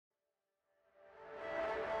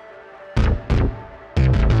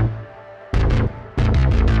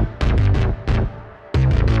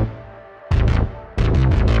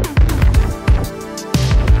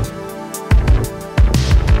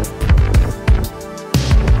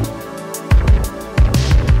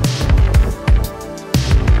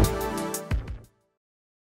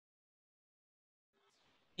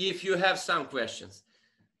if you have some questions.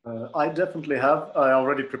 I definitely have. I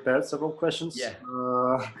already prepared several questions. Yeah.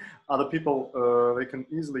 Other people, they can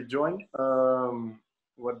easily join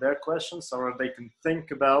with their questions, or they can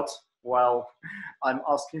think about while I'm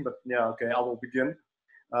asking. But yeah, okay, I will begin.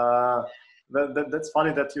 That's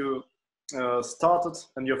funny that you started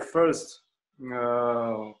and your first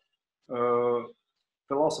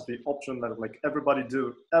philosophy option that like everybody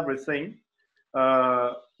do everything.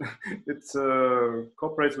 Uh, it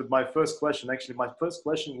cooperates with my first question. Actually, my first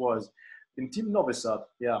question was in Team Novi Sad.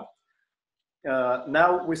 Yeah.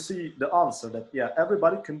 Now we see the answer that yeah,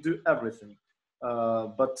 everybody can do everything.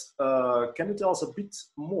 But can you tell us a bit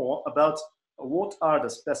more about what are the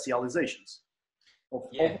specializations of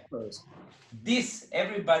all the players? This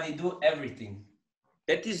everybody do everything.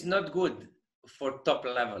 That is not good for top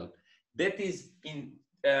level. That is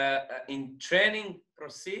in training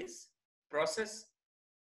process.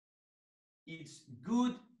 It's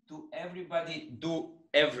good to everybody do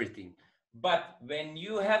everything. But when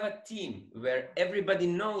you have a team where everybody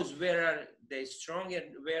knows where are they strong and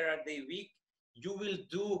where are they weak, you will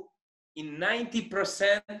do in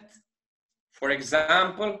 90%. For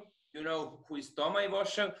example, you know who is Toma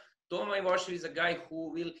Ivoshev? Toma Ivoshev is a guy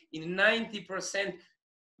who will in 90%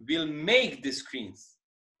 will make the screens.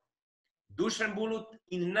 Dusan Bulut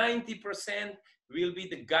in 90% will be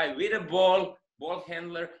the guy with a ball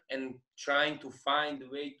handler and trying to find a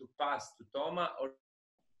way to pass to Toma. Or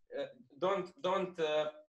don't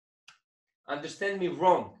understand me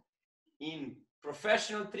wrong. In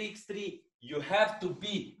professional 3x3, you have to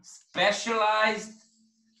be specialized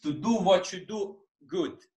to do what you do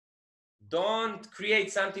good. Don't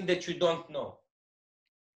create something that you don't know.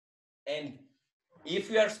 And if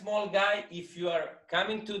you are a small guy, if you are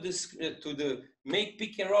coming to this to the make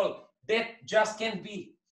pick and roll, that just can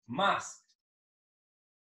be masked.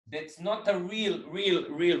 That's not a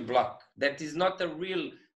real block. That is not a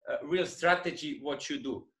real strategy what you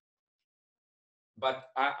do.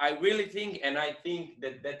 But I really think, and I think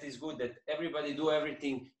that is good that everybody do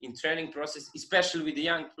everything in training process, especially with the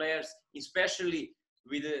young players, especially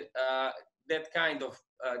with that kind of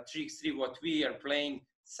 3x3 what we are playing,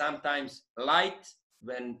 sometimes light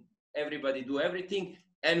when everybody do everything,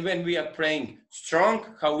 and when we are playing strong,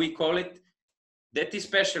 how we call it, that is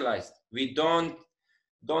specialized. We don't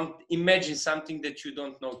imagine something that you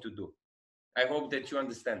don't know to do. I hope that you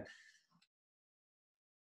understand.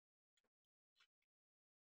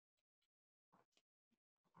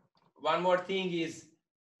 One more thing is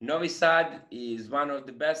Novi Sad is one of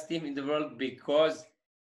the best teams in the world because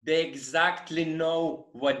they exactly know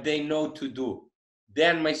what they know to do.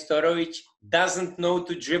 Dan Majstorovic doesn't know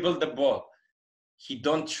to dribble the ball. He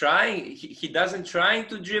doesn't try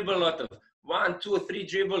to dribble a lot of 1, 2, 3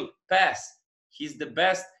 dribble pass. He's the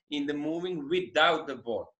best in the moving without the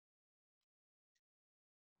ball.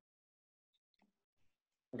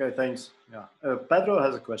 Okay, thanks. Yeah, Pedro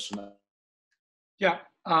has a question. Yeah.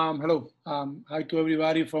 Hello. Hi to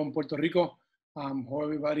everybody from Puerto Rico. Hope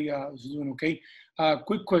everybody is doing okay.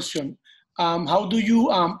 Quick question. How do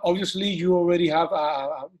you, obviously you already have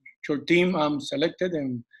your team selected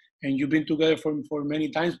and you've been together for many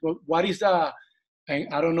times, but what is the, and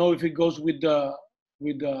I don't know if it goes with the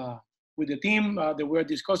team that we're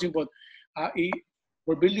discussing, but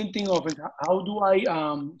we're building thing of it. How do I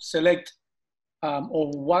select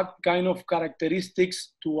or what kind of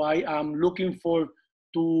characteristics do I am looking for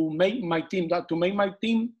to make my team,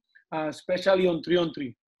 especially on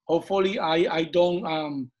 3-on-3. Hopefully, I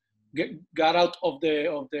don't get out of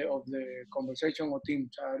the conversation or team.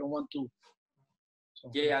 So I don't want to.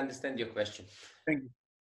 So. Yeah, I understand your question. Thank you.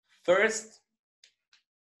 First,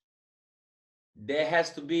 they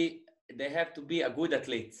have to be a good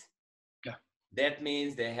athlete. Yeah. That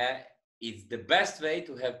means it's the best way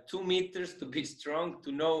to have 2 meters, to be strong,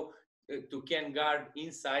 to know to can guard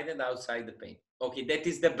inside and outside the paint. Okay, that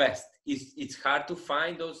is the best. It's hard to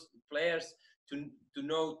find those players to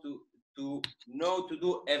know to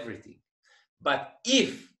do everything. But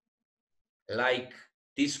if, like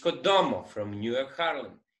Disco Domo from New York,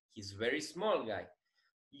 Harlem, he's a very small guy,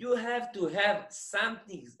 you have to have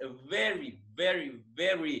something very, very,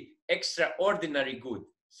 very extraordinary good.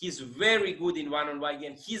 He's very good in one-on-one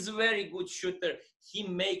game. He's a very good shooter. He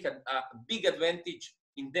make a big advantage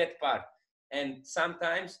in that part. And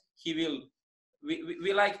sometimes he will.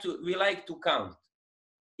 We like to count.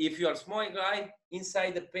 If you are a small guy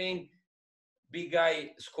inside the paint, big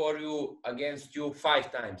guy score you against you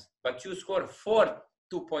 5 times, but you score 4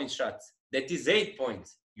 2-point shots. That is 8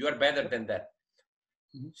 points. You are better than that.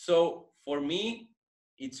 Mm-hmm. So for me,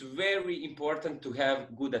 it's very important to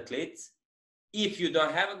have good athletes. If you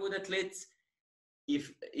don't have a good athletes,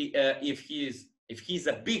 if he's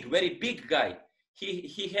a big, very big guy,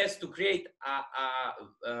 he has to create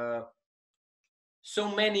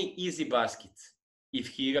so many easy baskets if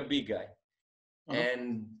he's a big guy.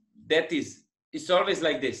 And it's always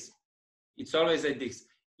like this. It's always like this.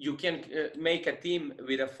 You can make a team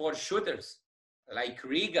with 4 shooters, like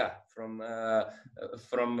Riga from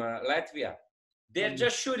Latvia. They're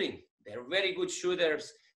just shooting. They're very good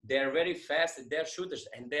shooters. They're very fast. They're shooters,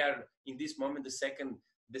 and they are in this moment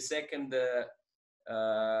the second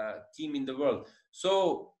team in the world.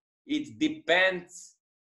 So it depends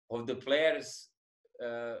of the players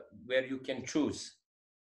where you can choose.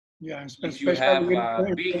 Yeah, if you have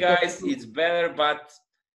big guys, it's better, but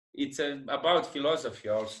it's about philosophy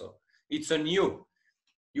also. It's on you.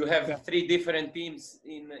 You have 3 different teams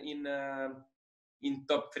in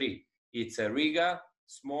top 3. It's Riga,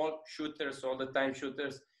 small shooters, all the time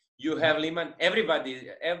shooters. You have Liman.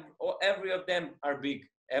 Everybody, every of them are big.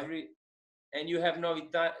 And you have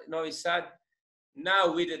Novi Sad.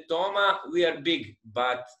 Now with the Toma, we are big,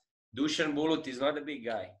 but Dusan Bulut is not a big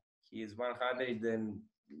guy. He is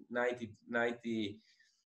 190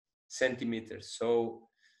 centimeters. So,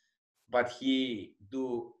 but he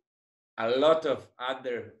do a lot of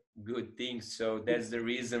other good things. So that's the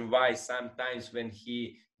reason why sometimes when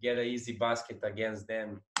he get an easy basket against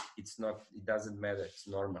them, it doesn't matter. It's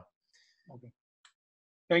normal. Okay.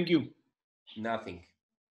 Thank you. Nothing.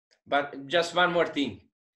 But just one more thing.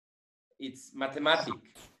 It's mathematics.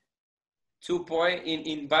 2 points.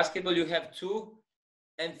 In basketball, you have 2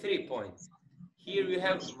 and 3 points. Here you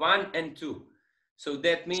have 1 and 2. So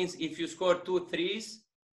that means if you score 2 threes,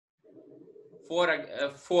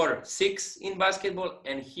 4-6 in basketball,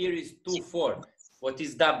 and here is 2-4, what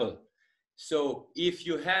is double. So if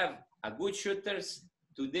you have a good shooters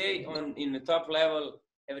today in the top level,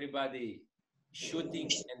 everybody shooting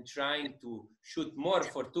and trying to shoot more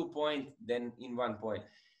for 2 points than in 1 point.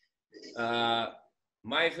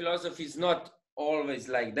 My philosophy is not always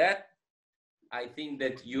like that. I think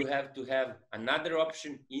that you have to have another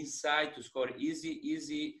option inside to score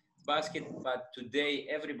easy basket, but today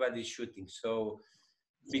everybody is shooting. So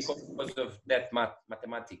because of that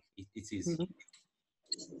mathematics, it's easy.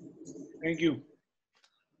 Thank you.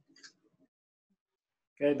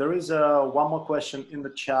 Okay, there is one more question in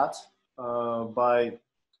the chat by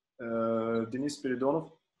Denis Spiridonov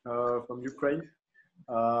from Ukraine.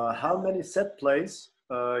 How many set plays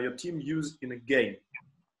your team use in a game?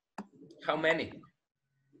 How many?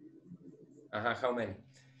 How many?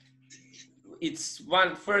 It's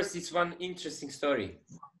one interesting story.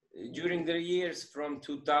 During the years from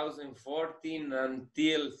 2014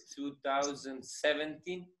 until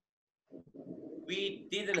 2017, we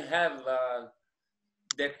didn't have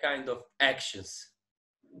that kind of actions.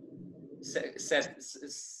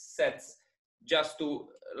 Sets just to,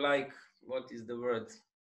 like, what is the word?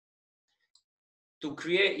 To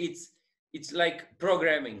create, it's like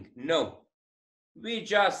programming. No. We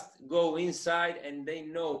just go inside and they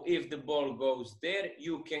know if the ball goes there,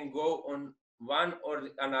 you can go on one or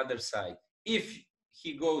another side. If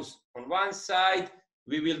he goes on one side,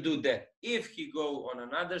 we will do that. If he go on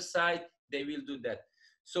another side, they will do that.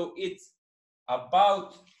 So it's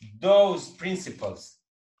about those principles.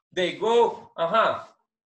 They go,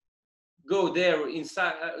 go there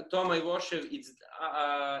inside. Toma Ivoshev, it's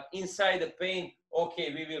inside the paint.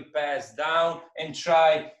 Okay, we will pass down and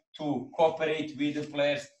try to cooperate with the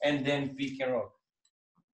players and then pick and roll.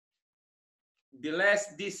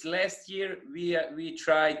 This last year, we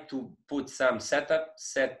tried to put some sets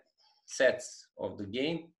of the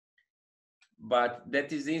game, but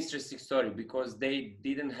that is the interesting story because they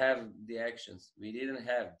didn't have the actions. We didn't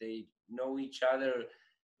have. They know each other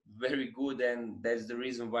very good, and that's the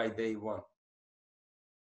reason why they won.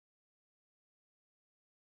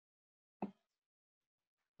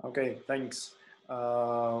 Okay, thanks.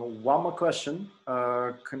 One more question.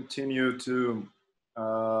 Continue to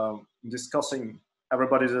discussing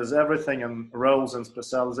everybody does everything and roles and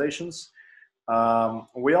specializations.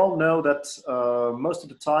 We all know that most of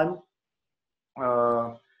the time,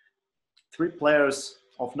 3 players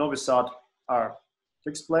of Novi Sad are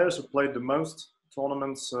fixed players who played the most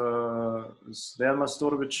tournaments. Dejan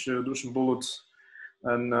Mastorovic, Dusan Bulut,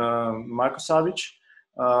 and Marko Savic.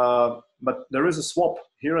 But there is a swap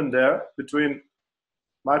here and there between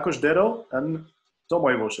Marko Zdero and Toma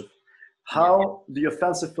Ivoshev. How the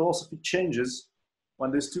offensive philosophy changes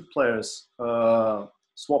when these 2 players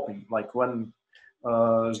swapping, like when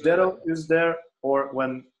Zdero is there or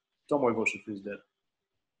when Toma Ivoshev is there?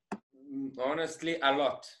 Honestly, a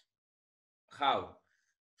lot. How?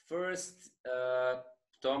 First,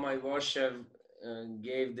 Toma Ivoshev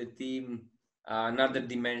gave the team another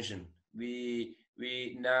dimension. We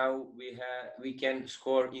can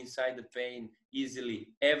score inside the paint easily.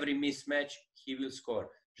 Every mismatch he will score.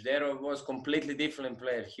 Zdero was completely different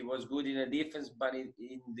player. He was good in the defense, but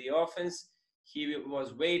in the offense he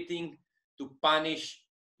was waiting to punish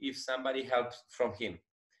if somebody helps from him.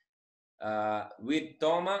 With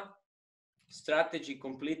Toma, strategy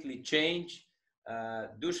completely changed.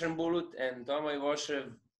 Dusan Bulut and Toma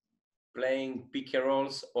Ivoshev playing pick and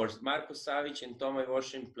rolls, or Marko Savic and Toma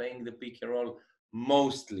Ivoshev playing the pick and roll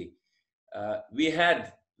mostly. We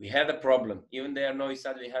had a problem. Even there, Novi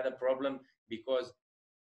Sad, we had a problem because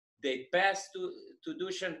they pass to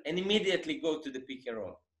Dusan and immediately go to the pick and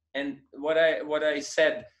roll. And what I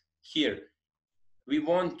said here, we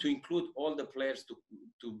want to include all the players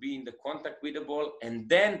to be in the contact with the ball and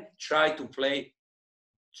then try to play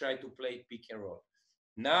pick and roll.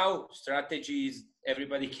 Now strategy is,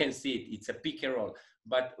 everybody can see it, it's a pick and roll.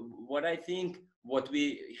 But what I think what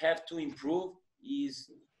we have to improve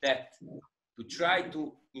is that to try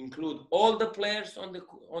to include all the players on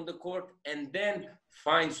the court and then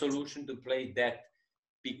find solution to play that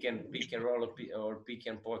pick and roll or pick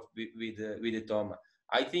and pop with the Toma.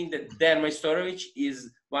 I think that Dan Majstorovic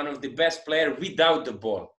is one of the best players without the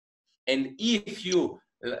ball. And if you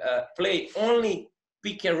play only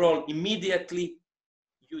pick and roll immediately,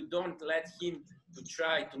 you don't let him to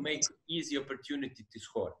try to make easy opportunity to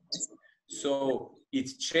score. So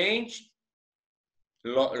it's changed.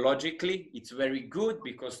 Logically, it's very good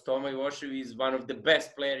because Toma Ivoshev is one of the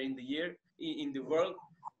best players in the world.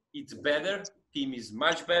 It's better. Team is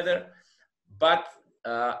much better. But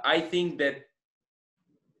I think that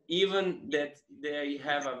even that they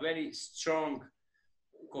have a very strong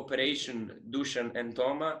cooperation, Dusan and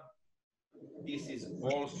Toma, this is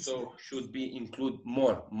also should be include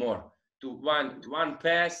more to one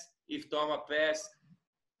pass. If Toma pass,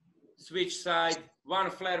 switch side, one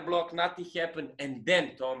flare block, nothing happened, and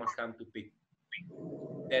then Toma come to pick.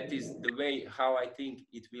 That is the way how I think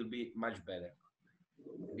it will be much better,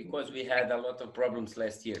 because we had a lot of problems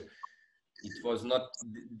last year. It was not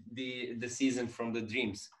the season from the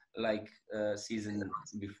dreams like season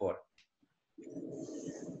before.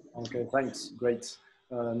 Okay, thanks. Great.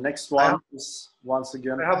 Next one is once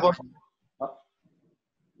again.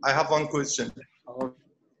 I have one question.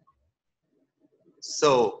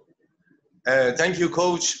 So, thank you,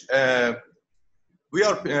 Coach. We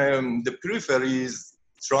are the prefer is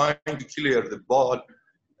trying to clear the ball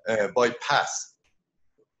by pass,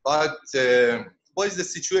 but what is the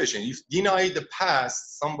situation? If deny the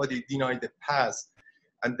pass, somebody deny the pass,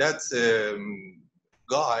 and that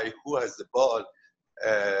guy who has the ball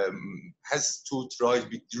has to try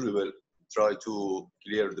with dribble, try to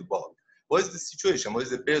clear the ball. What is the situation? What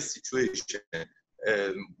is the best situation?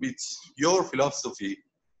 With your philosophy,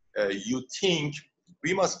 you think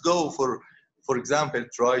we must go for example,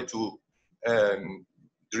 try to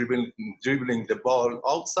dribbling the ball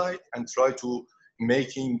outside and try to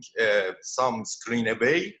making some screen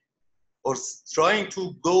away, or trying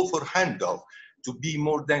to go for handoff to be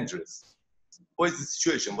more dangerous? What is the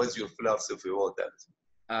situation? What's your philosophy about that?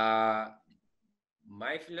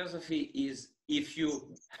 My philosophy is, if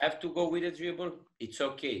you have to go with a dribble, it's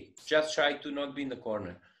okay. Just try to not be in the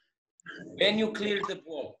corner. When you clear the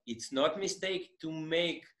ball, it's not mistake to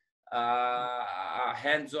make a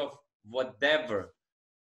hands off whatever.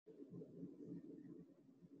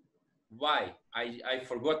 Why? I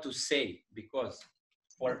forgot to say, because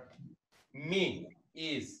for me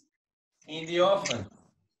is in the offense,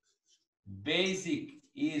 basic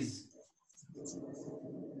is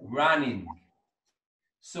running.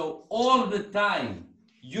 So all the time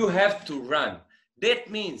you have to run. That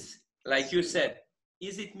means, like you said,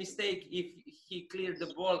 is it mistake if he cleared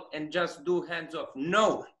the ball and just do hands off?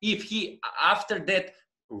 No, if he after that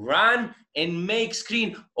run and make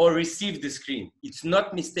screen or receive the screen, it's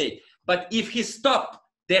not mistake. But if he stop,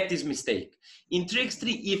 that is mistake. In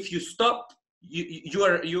trickstery, if you stop, you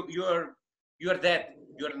are dead.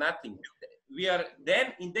 You are nothing. We are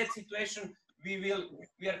then in that situation. We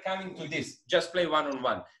are coming to this. Just play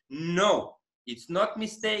one-on-one. No, it's not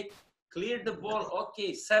mistake. Clear the ball.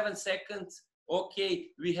 Okay, 7 seconds. Okay,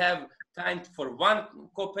 we have time for one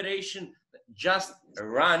cooperation. Just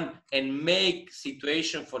run and make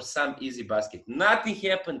situation for some easy basket. Nothing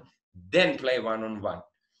happened. Then play one-on-one.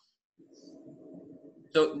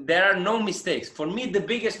 So there are no mistakes. For me, the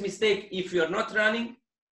biggest mistake, if you're not running,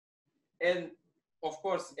 and of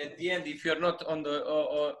course, at the end, if you're not on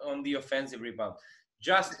the offensive rebound,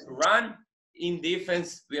 just run. In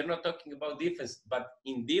defense, we are not talking about defense, but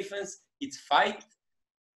in defense, it's fight.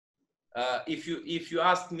 If you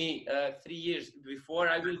asked me 3 years before,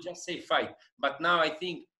 I will just say fight. But now I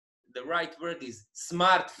think the right word is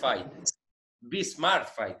smart fight. Be smart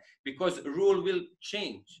fight, because rule will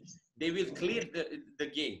change. They will clear the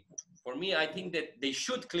game. For me, I think that they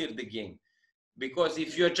should clear the game, because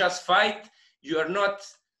if you're just fight, you are not.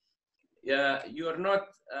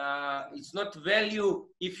 It's not value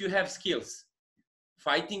if you have skills.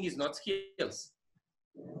 Fighting is not skills.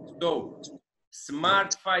 So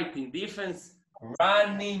smart fighting defense,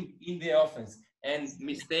 running in the offense, and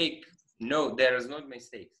mistake. No, there is no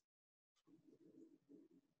mistakes.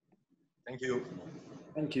 Thank you.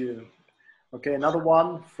 Thank you. Okay, another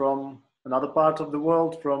one from another part of the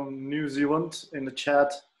world, from New Zealand, in the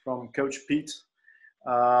chat from Coach Pete.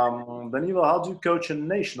 Danilo, how do you coach a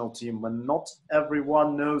national team when not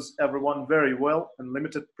everyone knows everyone very well and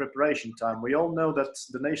limited preparation time? We all know that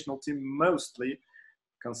the national team mostly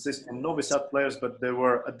consists of Novi Sad players, but there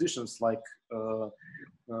were additions like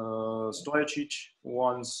Stojicic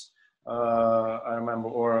once, I remember,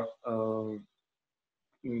 or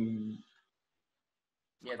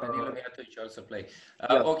yeah, Danilo Lukic also play.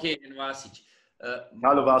 Yeah. Okay, and Vasic.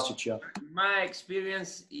 Danilo Vasic, yeah. My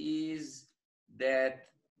experience is that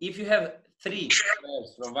if you have 3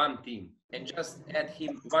 players from one team and just add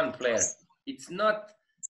him 1 player, it's not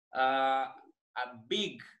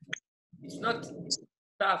it's not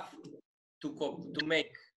tough to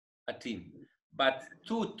make a team. But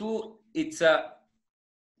 2-2, it's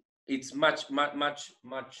much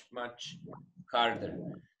harder.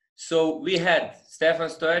 So we had Stefan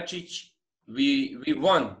Stojicic. We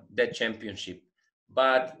won that championship,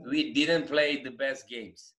 but we didn't play the best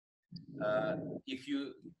games. If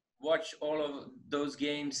you watch all of those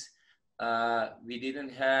games, we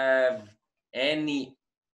didn't have any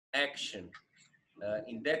action.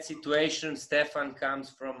 In that situation, Stefan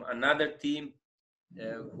comes from another team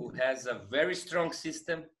who has a very strong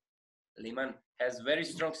system. Liman has very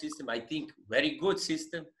strong system, I think very good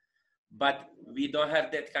system, but we don't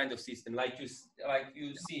have that kind of system. Like you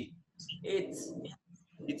see,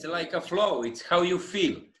 it's like a flow. It's how you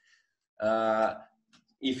feel.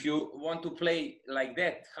 If you want to play like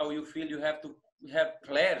that, how you feel, you have to have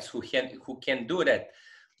players who can do that.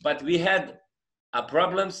 But we had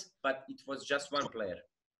problems, but it was just 1 player.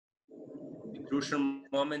 The crucial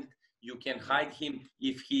moment, you can hide him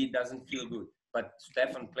if he doesn't feel good. But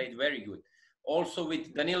Stefan played very good. Also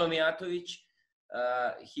with Danilo Mijatovic,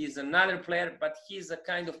 he's another player, but he's a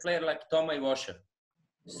kind of player like Toma Ivošev.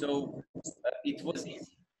 So it was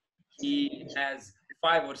easy. He has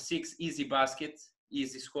 5 or 6 easy baskets,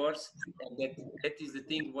 easy scores, and that is the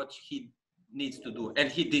thing what he needs to do.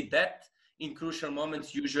 And he did that. In crucial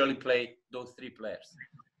moments, usually play those 3 players.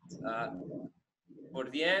 For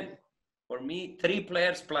the end, for me, 3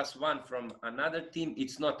 players plus 1 from another team,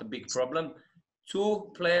 it's not a big problem.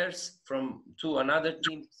 2 players from another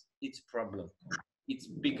team, it's problem. It's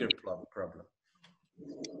bigger problem.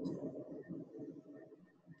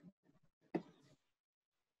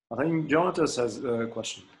 I think Jonathan has a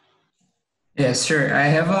question. Yes, sure. I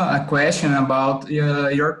have a question about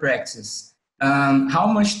your practice. How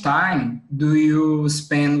much time do you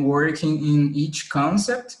spend working in each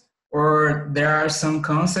concept, or there are some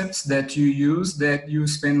concepts that you use that you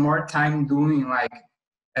spend more time doing,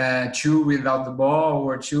 like 2 without the ball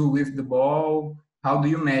or 2 with the ball? How do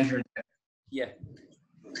you measure that? Yeah.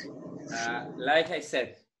 Like I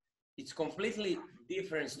said, it's completely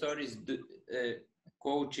different stories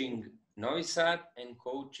coaching Novi Sad and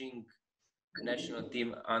coaching national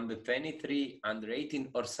team under 23, under 18,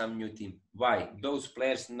 or some new team. Why? Those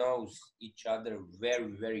players knows each other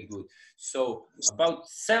very, very good. So about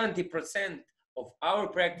 70% of our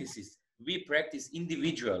practices, we practice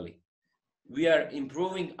individually. We are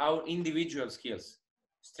improving our individual skills,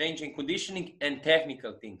 strength and conditioning and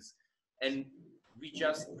technical things. And we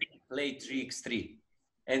just play 3x3.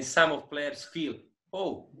 And some of players feel,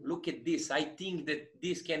 oh, look at this. I think that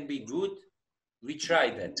this can be good. We try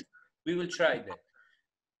that. We will try that.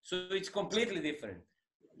 So it's completely different.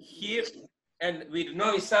 Here, and with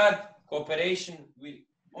Novi Sad, cooperation with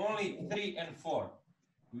only 3 and 4.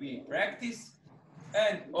 We practice,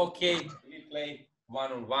 and okay, we play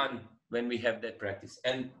 1-on-1 when we have that practice.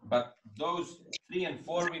 But those 3 and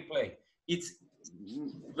 4 we play. It's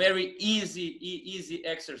very easy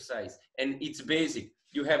exercise, and it's basic.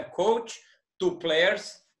 You have coach, 2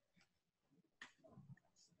 players.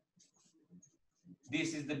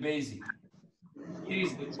 This is the basic. Here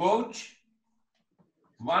is the coach,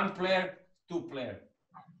 1 player, 2 player.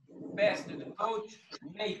 Pass to the coach,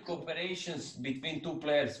 make cooperations between 2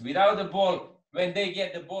 players. Without the ball, when they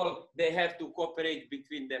get the ball, they have to cooperate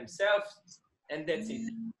between themselves, and that's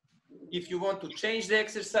it. If you want to change the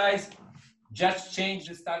exercise, just change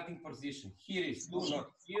the starting position. Here is 2,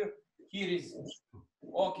 not here. Here is,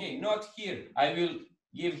 okay, not here. I will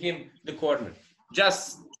give him the corner.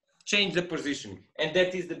 Just change the position. And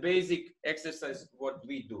that is the basic exercise what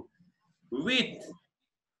we do. With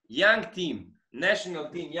young team, national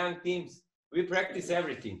team, young teams, we practice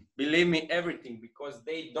everything. Believe me, everything, because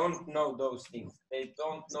they don't know those things. They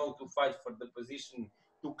don't know to fight for the position,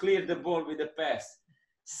 to clear the ball with a pass.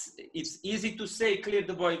 It's easy to say clear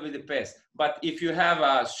the ball with a pass, but if you have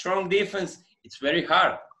a strong defense, it's very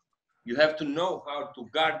hard. You have to know how to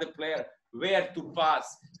guard the player, where to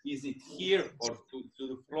pass. Is it here or to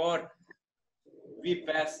the floor? We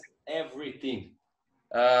pass everything.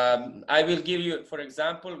 I will give you, for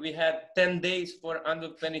example, we had 10 days for under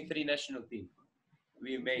 23 national team.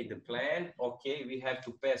 We made the plan. Okay, we have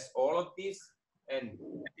to pass all of this, and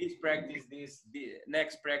this practice this, the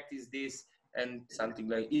next practice this, and something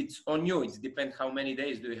like it's on you. It depends how many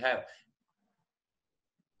days do you have.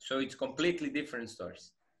 So it's completely different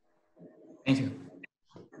stories. Thank you.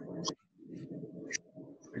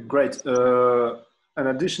 Great. In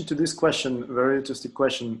addition to this question, very interesting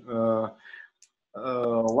question.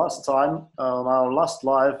 Last time, on our last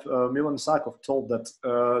live, Milan Sakov told that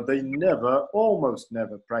they almost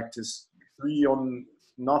never practice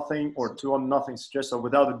 3-on-0 or 2-on-0 stress or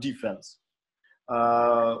without a defense.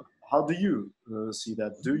 How do you see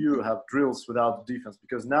that? Do you have drills without defense?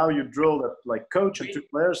 Because now you drill that like coach and 2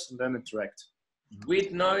 players and then interact.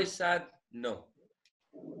 With Novi Sad, no.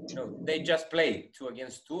 No, they just play 2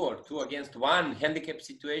 against 2 or 2 against 1 handicap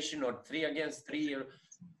situation or 3 against 3. Or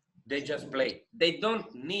they just play. They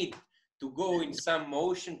don't need to go in some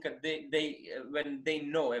motion because when they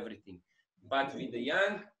know everything. But with the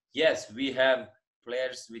young, yes, we have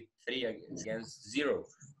players with 3 against 0.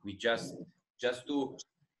 We just to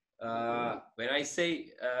when I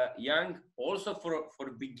say young, also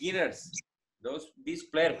for beginners, this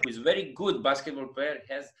player who is very good basketball player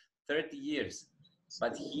has 30 years,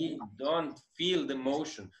 but he don't feel the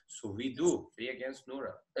motion. So we do 3 against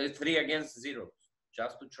 0,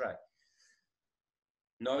 just to try.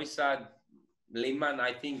 Novi Sad, Liman,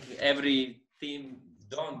 I think every team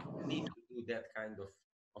don't need to do that kind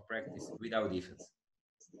of practice without defense.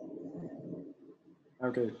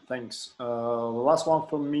 Okay, thanks. Last one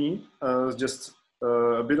from me, just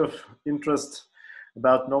a bit of interest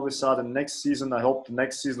about Novi Sad and next season. I hope the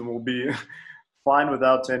next season will be fine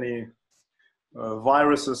without any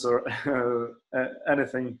viruses or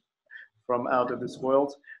anything from out of this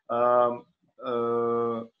world.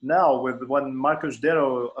 Now, when Marcos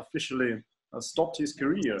Dero officially stopped his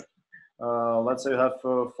career, let's say you have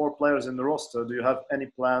 4 players in the roster. Do you have any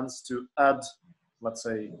plans to add, let's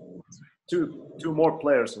say, two more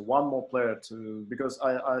players or 1 more player because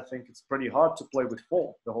I think it's pretty hard to play with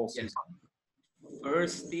 4 the whole season. Yes.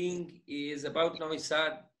 First thing is about Novi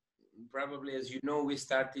Sad. Probably, as you know, we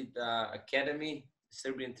started academy,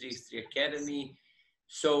 Serbian 3x3 Academy.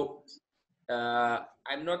 So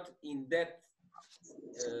I'm not in that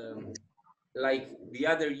like the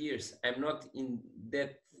other years. I'm not in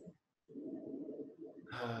that.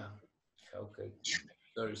 Okay,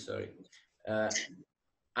 sorry.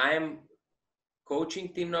 I'm coaching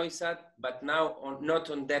Team Novi Sad, but now not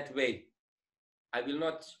on that way. I will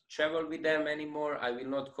not travel with them anymore. I will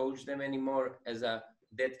not coach them anymore as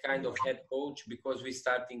that kind of head coach because we're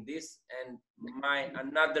starting this. And my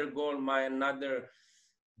another goal, my another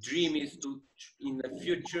dream is to, in the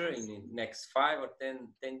future, in the next 5 or 10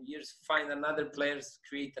 years, find another players,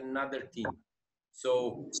 create another team.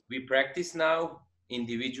 So we practice now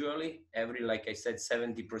individually. Like I said,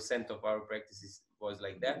 70% of our practices was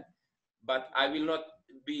like that. But I will not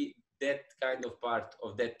be that kind of part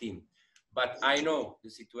of that team. But I know the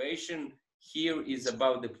situation here is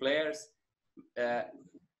about the players.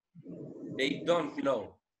 They don't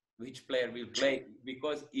know which player will play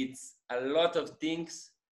because it's a lot of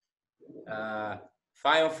things.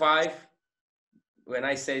 5-on-5. When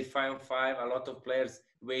I say 5-on-5, a lot of players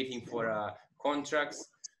waiting for contracts.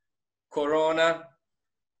 Corona,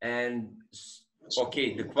 and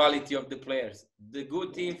okay, the quality of the players. The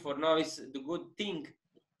good thing for Novi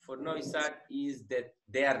Sad is that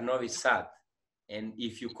they are Novi Sad, and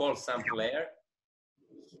if you call some player,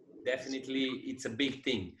 definitely it's a big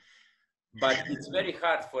thing. But it's very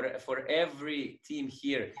hard for every team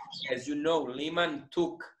here. As you know, Liman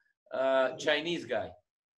took a Chinese guy.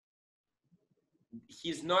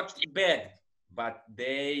 He's not bad, but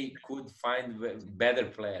they could find better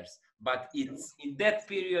players. But it's in that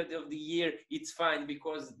period of the year, it's fine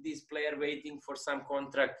because this player waiting for some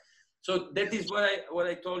contract. So that is what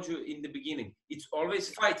I told you in the beginning. It's always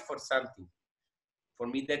fight for something, For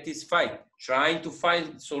me, that is fight. Trying to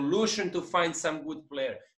find solution to find some good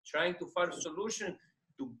player. Trying to find solution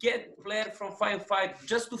to get player from 5-5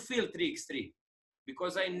 just to feel 3x3.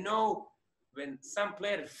 Because I know when some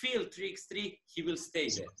player feel 3x3, he will stay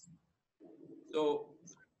there. So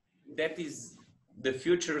that is the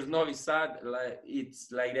future of Novi Sad.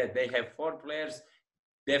 It's like that. They have 4 players.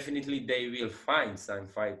 Definitely they will find some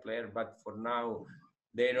 5 player, but for now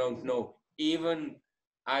they don't know. Even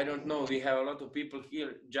I don't know. We have a lot of people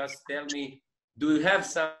here. Just tell me, do you have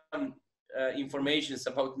some information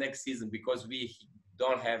about next season? Because we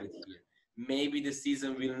don't have it here. Maybe the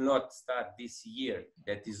season will not start this year.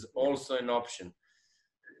 That is also an option.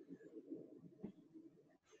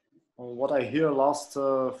 What I hear last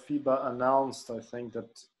FIBA announced, I think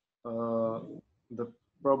that the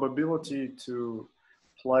probability to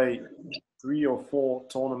play 3 or 4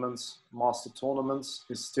 tournaments, master tournaments,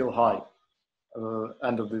 is still high.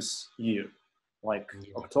 End of this year, like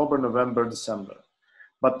October, November, December,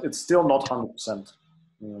 but it's still not 100%.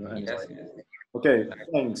 Yes. Okay,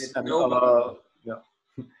 thanks. And yeah,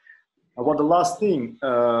 about the last thing,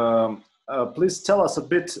 please tell us a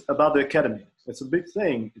bit about the academy. It's a big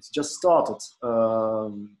thing. It's just started,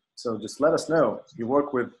 so just let us know. You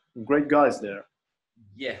work with great guys there.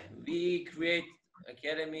 Yeah, we create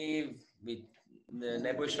academy with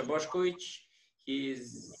Nebojša Bošković. He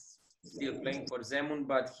is still playing for Zemun,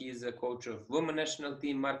 but he's a coach of women national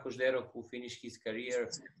team. Marko Ždero, who finished his career,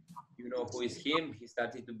 you know who is him. He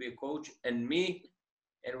started to be a coach, and me,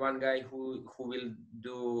 and one guy who will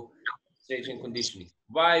do strength and conditioning.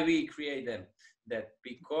 Why we create them? That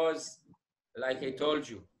because, like I told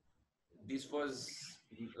you, this was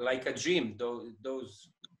like a dream. Those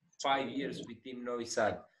 5 years with Team Novi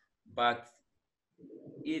Sad, but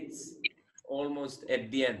it's almost at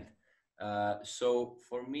the end. So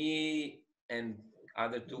for me and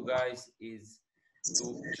other 2 guys is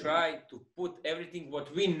to try to put everything what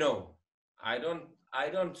we know. I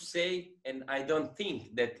don't say and I don't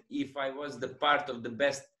think that if I was the part of the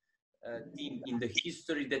best team in the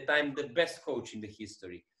history, that I'm the best coach in the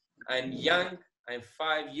history. I'm young. I'm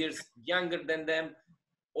 5 years younger than them.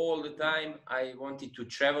 All the time I wanted to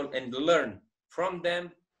travel and learn from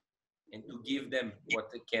them and to give them what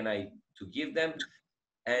can I to give them.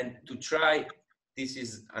 And to try, this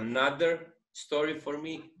is another story for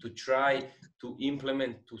me, to try to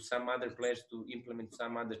implement to some other players, to implement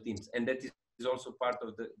some other teams. And that is also part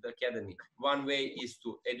of the academy. One way is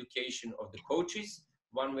to education of the coaches.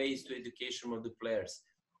 One way is to education of the players.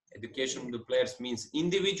 Education of the players means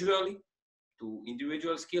individually, to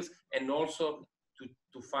individual skills, and also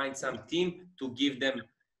to find some team to give them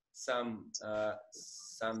some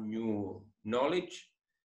new knowledge.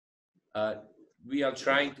 We are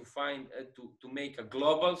trying to find, to make a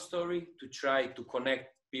global story, to try to connect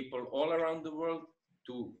people all around the world,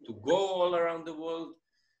 to go all around the world,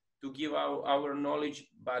 to give our knowledge.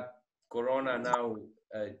 But Corona now,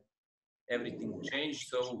 everything changed.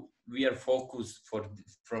 So we are focused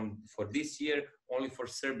for this year only for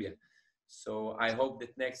Serbia. So I hope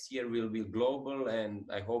that next year will be global, and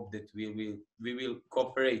I hope that we will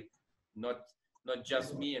cooperate, not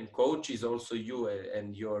just me and coaches, also you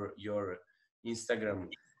and your Instagram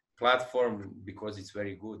platform, because it's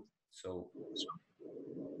very good. So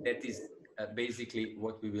that is basically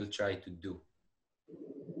what we will try to do.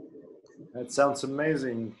 That sounds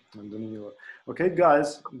amazing, Danilo. Okay,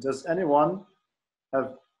 guys, does anyone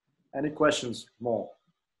have any questions more?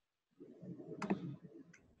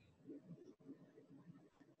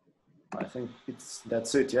 I think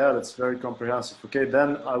that's it. Yeah, that's very comprehensive. Okay,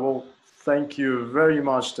 then I will thank you very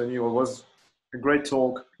much, Danilo. It was a great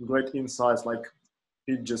talk, great insights, like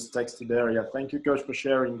Pete just texted there. Yeah, thank you, Coach, for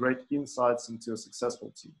sharing great insights into a successful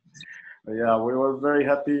team. Yeah, we were very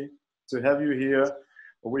happy to have you here.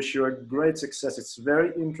 I wish you a great success. It's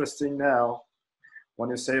very interesting now when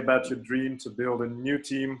you say about your dream to build a new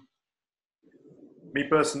team. Me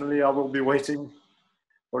personally, I will be waiting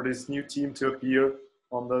for this new team to appear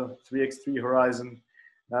on the 3x3 horizon.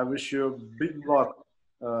 I wish you big luck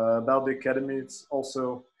about the academy. It's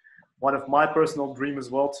also one of my personal dreams as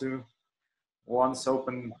well to once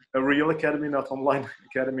open a real academy, not online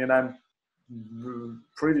academy, and I'm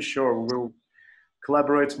pretty sure we'll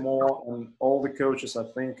collaborate more on all the coaches. I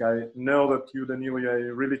think I know that you, Danilo,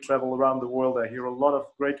 you really travel around the world. I hear a lot of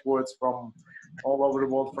great words from all over the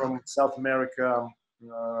world, from South America.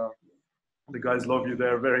 The guys love you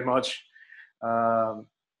there very much.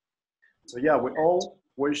 So yeah, we all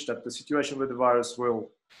wish that the situation with the virus will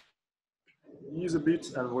ease a bit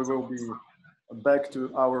and we will be back to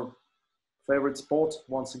our favorite sport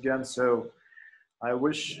once again. So I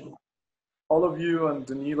wish all of you and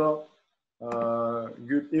Danilo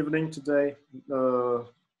Good evening today.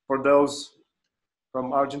 For those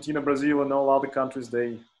from Argentina, Brazil, and all other countries,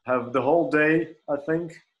 they have the whole day, I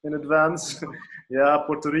think, in advance. Yeah,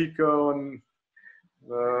 Puerto Rico, and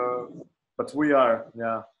but we are,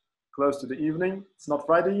 yeah, close to the evening. It's not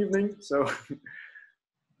Friday evening, so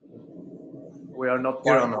we are not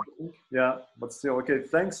part of it. Yeah, but still, okay.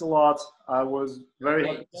 Thanks a lot. I was very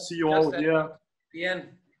happy to see you all here.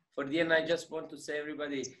 For the end, I just want to say,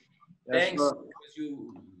 everybody, Yeah, thanks sure. because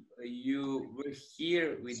you were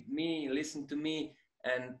here with me, listen to me,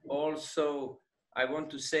 and also I want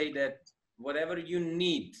to say that whatever you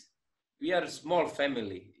need, we are a small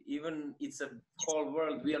family. Even it's a whole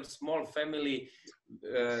world, we are a small family.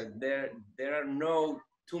 There are no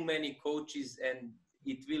too many coaches, and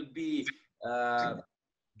it will be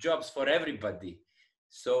jobs for everybody.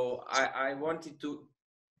 So I wanted to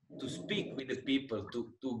speak with the people,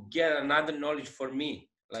 to get another knowledge for me.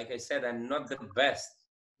 Like I said, I'm not the best.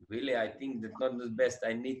 Really, I think that not the best.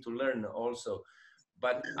 I need to learn also.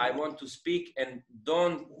 But I want to speak, and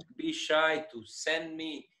don't be shy to send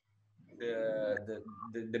me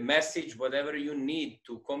the message, whatever you need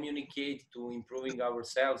to communicate, to improving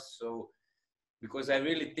ourselves. So, because I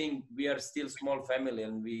really think we are still small family,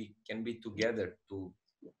 and we can be together to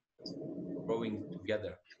growing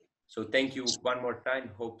together. So thank you one more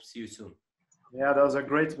time. Hope see you soon. Yeah, those are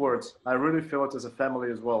great words. I really feel it as a family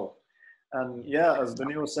as well. And yeah, as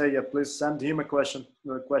Danilo say, yeah, please send him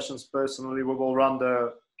questions personally. We will run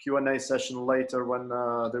the Q&A session later when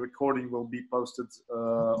the recording will be posted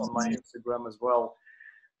on my Instagram as well.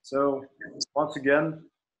 So once again,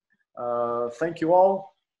 thank you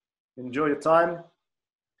all. Enjoy your time,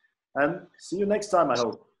 and see you next time, I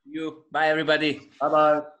hope. You. Bye, everybody.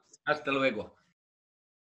 Bye-bye. Hasta luego.